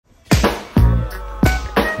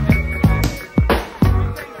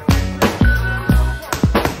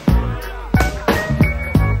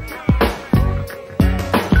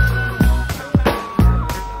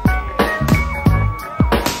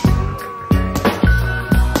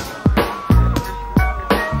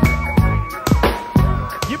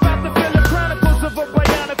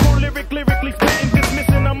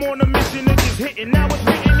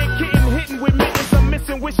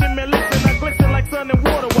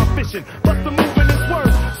while fishing. Bust the move in this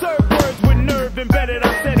word. Serve words with nerve embedded.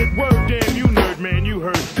 I said it word. Damn, you nerd, man, you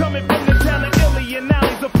heard. Coming from the town of Illy, and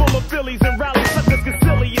alleys are full of Phillies and rallies. Suckers get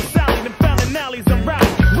silly and Sally, them found alleys and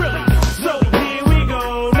rallies. Really? So here we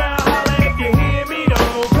go. Now holla if you hear me,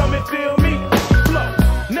 though. Come and feel me. Flow.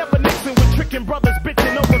 Never mixing with tricking brothers,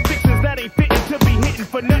 bitching over fixings that ain't fitting to be hitting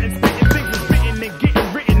for nothing. Spitting things is spitting and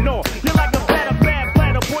getting written off. You're like a platter, bad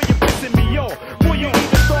platter, boy, you're pissing me off. Boy, you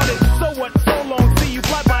even started. So what? So long. See you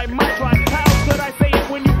fly by my try. How could I say it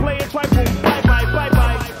when you play it? Try boom. Bye bye, bye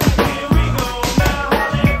bye. Here we go. Now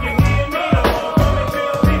holla if you hear me, though. Come and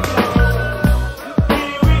feel me.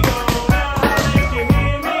 Here we go. Now holla if you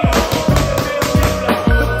hear me, though.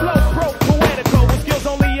 The flow pro poetical with skills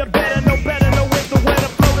only a better, no where's the way to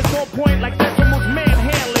flow is on point like decimals,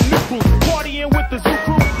 manhandling new crew, partying with the zoo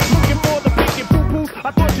crew, looking for the pink and poo poo.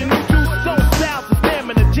 I thought you knew too. So styles to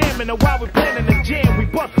stamina, jamming, and while we're planning the jam, we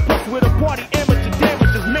bust with a party, amateur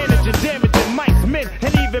damages, managing, damaging mics, men,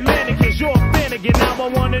 and even mannequins. You're a fan again. Now I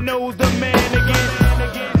wanna know who's the man again.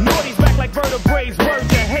 Naughty's back like vertebrae, word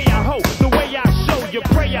to hey I ho. The way I show you,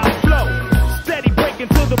 pray I flow. Steady breaking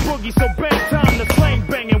to the boogie, so bang time to slang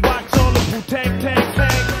bang and watch all the boo tang tang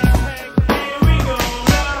tang. Here we go.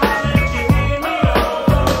 Now holla if you hear me, though.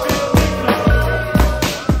 Come and feel me flow.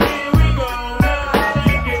 Here we go. Now holla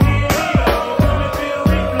if you hear me, though. Come and feel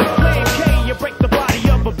me flow. Playing K, you break the body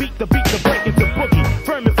of a beat, the break into boogie.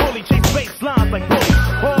 Firm and fully chase bass lines like bullies.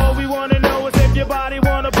 All we wanna know is if your body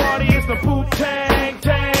wanna party. It's the boo tang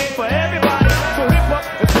tang for everybody. So hip up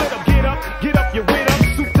and split up, get up, your wit up,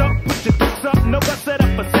 souped up, put your dukes up. No got set up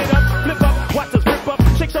for sit up, flip up, watch us rip up,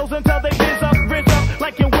 shake shows until they biz up,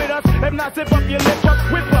 like you're with us. If not, zip up your lip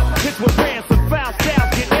up, whip up. Hits with ransom, foul styles,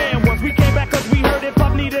 get in once. We came back cause we heard hip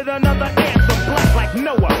hop needed another anthem. Black like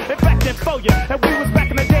Noah, in fact, in Foya. And we was back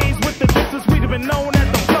in the days with the distance we'd have been known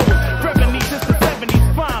as the flowers. Revenue since the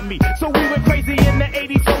 70s, find me. So we went crazy in the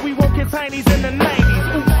 80s, so we woke his heinies in the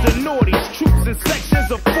 90s. Oops, the naughties, troops in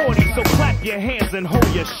sections of 40. So clap your hands and hold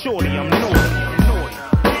your shorty, I'm naughty.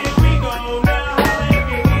 Here we go, now holla if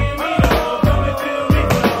you hear me, though. Come and feel me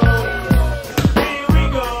flow. Here we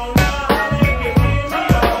go, now holla if you hear me,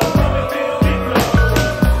 though. Come and feel me flow.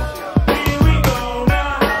 Here we go, now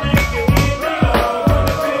holla if you hear me, though. Come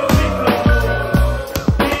and feel me flow.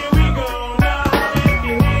 Here we go, now holla if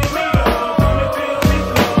you hear me, though. Come and feel me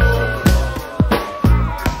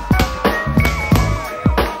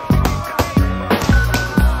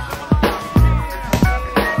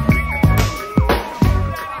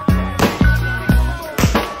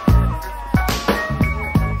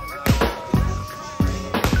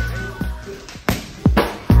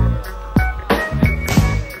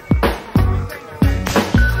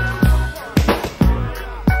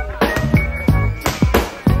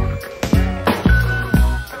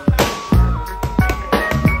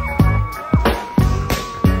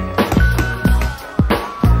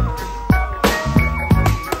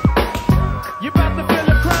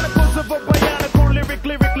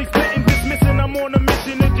lyrically spitting, dismissing. I'm on a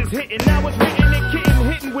mission and just hitting. Now it's written and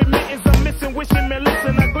kitten, hitting with mittens. I'm missing, wishing, man,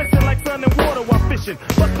 listen. I glisten like sun and water while fishing.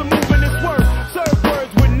 Bust the move in this word. Serve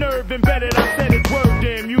words with nerve embedded. I said it word.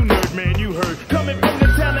 Damn, you nerd, man, you heard. Coming from the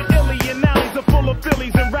town of Illy, and alleys are full of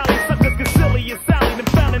Phillies and rallies. Suckers get silly and Sally, them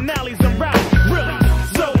found alleys and rallies. Really?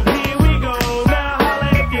 So here we go. Now holla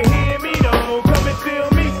if you hear me, though. Come and feel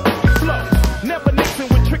me flow. Never mixing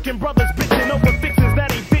with tricking brothers, bitching over fixings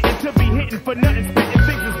that ain't fitting to be hitting for nothing. Spitting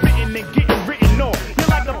things is spitting and getting written off. You're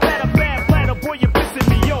like a platter, bad platter, boy, you're pissing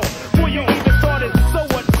me off. Boy, you even started. So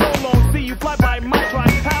what? So long. See you fly by my try.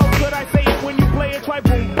 How could I say it when you play it? Try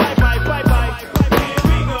boom. Bye bye, bye bye. Here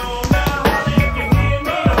we go. Now holla if you hear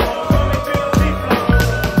me, though. Come and feel me flow.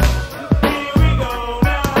 Here we go.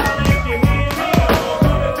 Now holla if you hear me, though.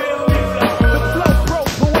 Come and feel me flow. The flow pro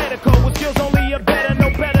poetical with skills only a better,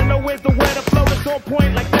 no where's the way to flow. It's on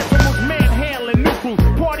point like decimals, manhandling new crew,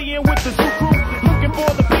 partying with the zoo crew, looking for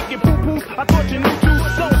the pink and poo poo. I thought you knew too.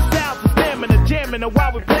 So styles to stamina, jamming, and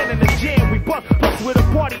while we're planning the jam, we bust with a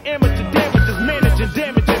party, amateur damages, managing,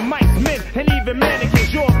 damaging mics, men, and even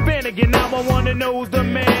mannequins. You're a fan again. Now I wanna know who's the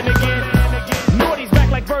man again. Naughty's back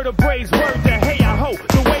like vertebrae, word to hey I ho.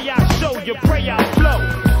 The way I show you, pray I flow.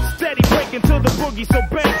 Steady breaking to the boogie, so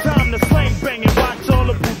bang time to slang bang and watch all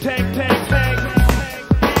the boo tang tang tang.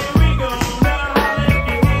 Here we go. Now holla if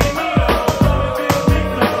you hear me, though. Come and feel me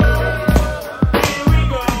flow. Here we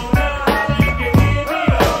go. Now holla if you hear me,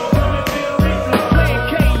 though. Come and feel me flow. Playing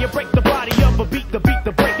K, you break the body of a beat, the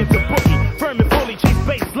break into boogie. Firm and fully chase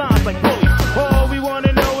bass lines like bullies. All we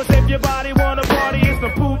wanna know is if your body wanna party. It's the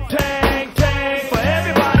boo tang tang for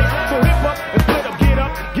everybody. So hip up and split up,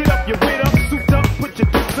 get up, your wit up, souped up, put your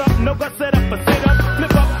dukes up. No got set up for sit up,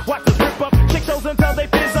 flip up.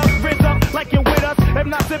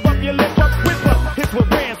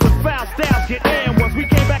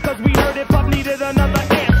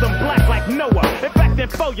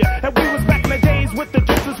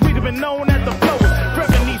 at the flowers.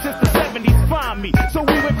 Revenue since the 70s, find me. So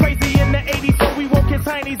we went crazy in the 80s, so we woke his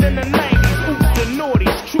heinies in the 90s. Oops, the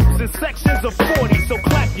naughties, troops in sections of 40. So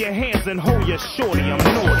clap your hands and hold your shorty, I'm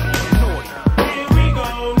naughty. Here we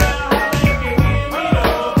go now.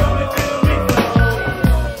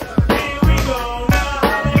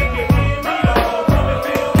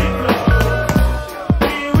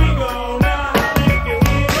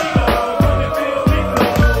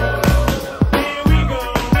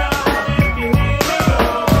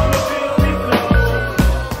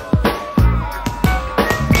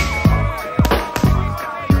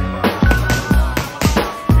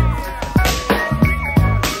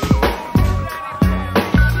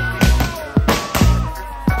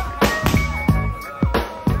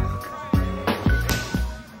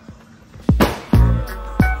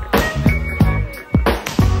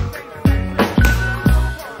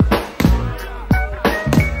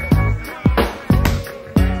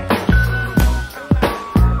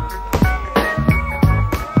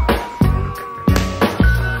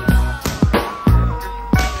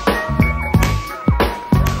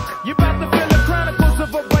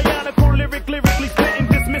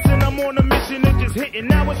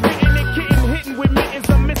 Now it's written and kitten, hitting with mittens.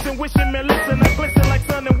 I'm missing, wishing, man, listen. I glisten like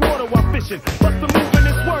sun and water while fishing. Bust the move in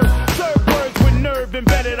this word. Serve words with nerve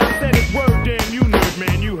embedded. I said it word, damn, you nerd,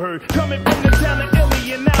 man, you heard. Coming from the town of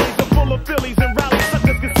Illy and alleys are full of Phillies and rallies.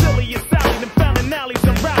 Suckers get silly and Sally, them found in alleys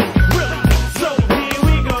and rallies. Really? So here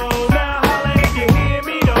we go. Now holla if you hear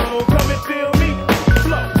me, though. Come and feel me.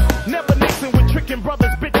 Flow. Never mixing with tricking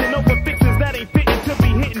brothers, bitching over fixins that ain't fitting to be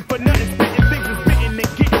hitting for nothing. Spitting things is bitten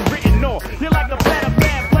and getting written off. You're like a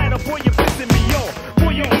boy, you're pissing me off.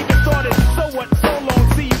 Boy, you even thought it. So what? So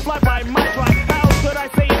long. See you fly by my drive. How could I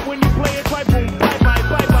say it when you play it right? Boom, bye bye,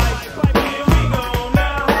 bye bye. Here we go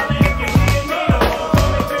now. Holla if you hear me. Oh,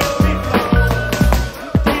 come and feel me flow.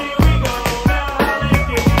 Here we go now. Holla if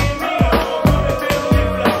you hear me. Oh, come and feel me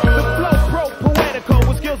flow. The flow pro poetical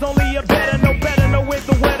with skills only a better, no better, no with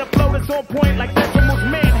the weather flow that's on point like decimals.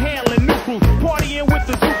 Manhandling new crew, partying with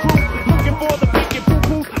the zoo crew, looking for the pink and poo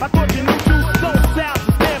poo. I thought you knew too. Don't sound.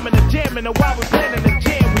 Jamming, and while we're planning the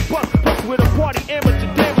jam, we bust with a party, amateur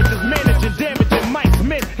damages, managing, damaging mics,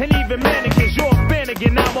 men, and even mannequins. You're a fan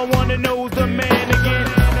again, now I wanna know who's the man again.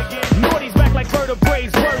 Naughty's back like vertebrae,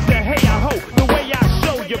 word to hey, I hope. The way I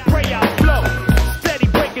show you, pray I flow. Steady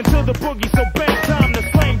breaking to the boogie, so bang time to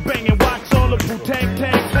slang bang and watch all the boo tang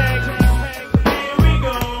tang tang. Here we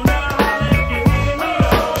go now, holla if you hear me,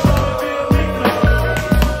 oh, come and feel me flow.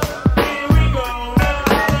 Here we go now,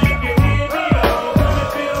 holla if you hear me, oh, come and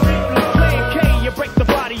feel me flow. You break the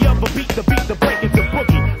body up, but beat the break into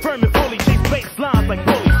boogie. Firm and fully chase bass lines like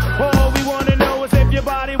bullies. All we wanna know is if your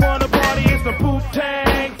body wanna party. It's the poop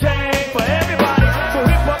tang tang for everybody. So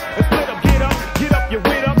hip up and split up, get up, your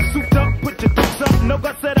wit up, souped up, put your dukes up. No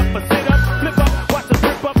guts set up for sit up, flip up, watch us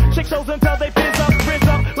rip up. Shake shows until they frizz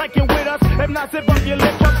up like you're with us. If not, zip up your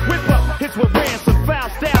lip up, whip up. Hits with ransom, foul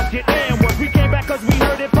styles get amward. We came back cause we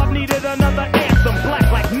heard hip hop needed another anthem.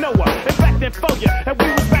 Black like Noah, in fact, then for ya. And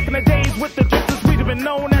we was back in the days with the drifters, we'd have been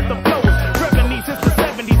known as the flowers. Revenue since the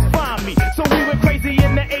 70s, find me. So we went crazy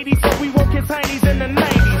in the 80s, so we woke his heinies in the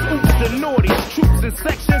 90s. Oops, the naughties, troops in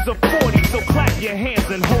sections of 40. So clap your hands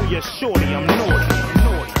and hold your shorty, I'm naughty.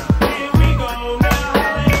 Here we go now.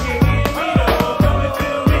 Holla if you hear me, oh, come and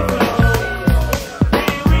feel me flow.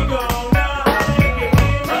 Here we go now. Holla if you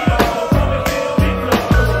hear me, oh, come and feel me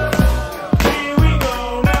flow. Here we go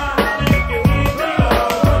now. Holla if you hear me,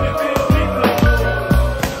 oh, come and feel me flow.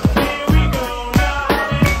 Here we go now. Holla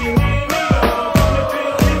if you hear me, oh, come and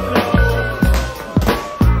feel me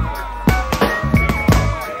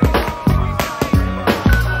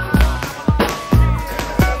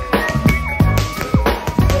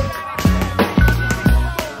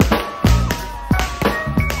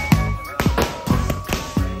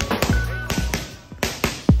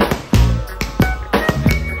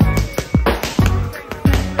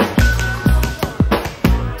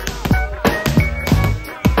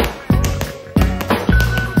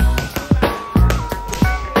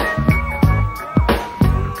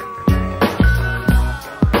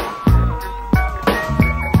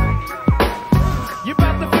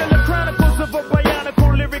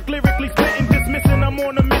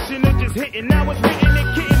hitting. Now it's written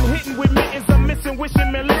and kitten, hitting with mittens. I'm missing,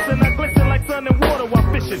 wishing, man, listen. I glisten like sun and water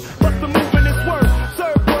while fishing. Bust the move in this word.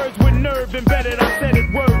 Serve words with nerve embedded. I said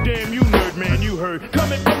it word, damn, you nerd, man, you heard.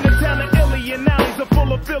 Coming from the town of Illy and alleys are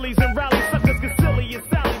full of Phillies and rallies.